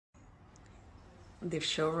The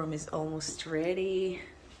showroom is almost ready.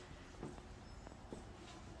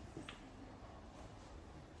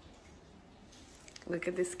 Look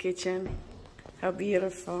at this kitchen, how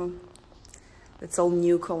beautiful. It's all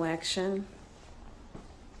new collection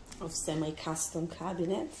of semi-custom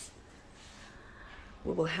cabinets.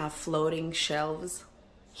 We will have floating shelves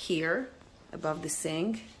here above the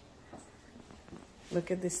sink.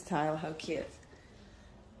 Look at this tile, how cute.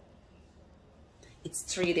 It's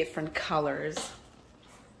 3 different colors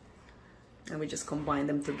and we just combine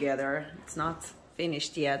them together. It's not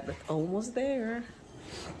finished yet, but almost there.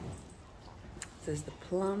 This is the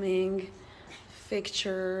plumbing,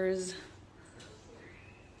 fixtures.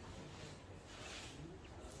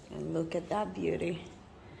 And look at that beauty.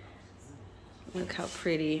 Look how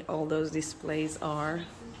pretty all those displays are.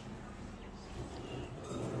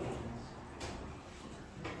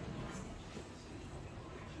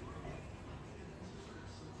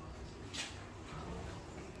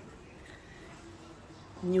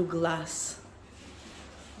 New glass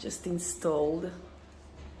just installed.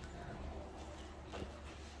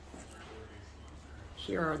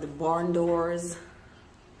 Here are the barn doors.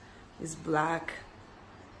 This black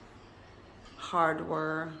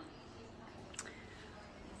hardware.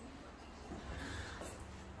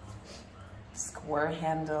 Square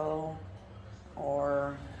handle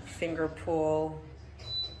or finger pull.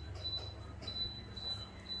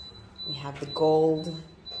 We have the gold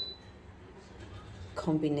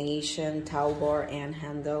combination towel bar and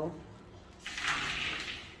handle.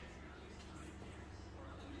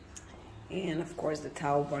 And of course the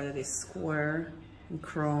towel bar that is square and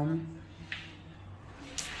chrome.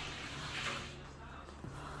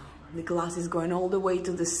 The glass is going all the way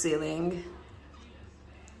to the ceiling.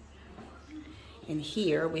 And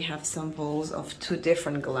here we have samples of 2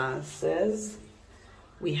 different glasses.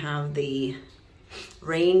 We have the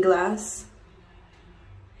rain glass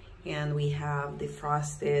and we have the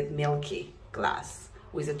frosted milky glass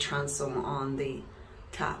with a transom on the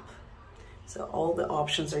top. So all the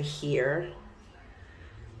options are here.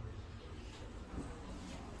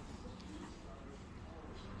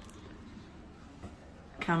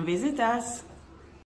 Come visit us.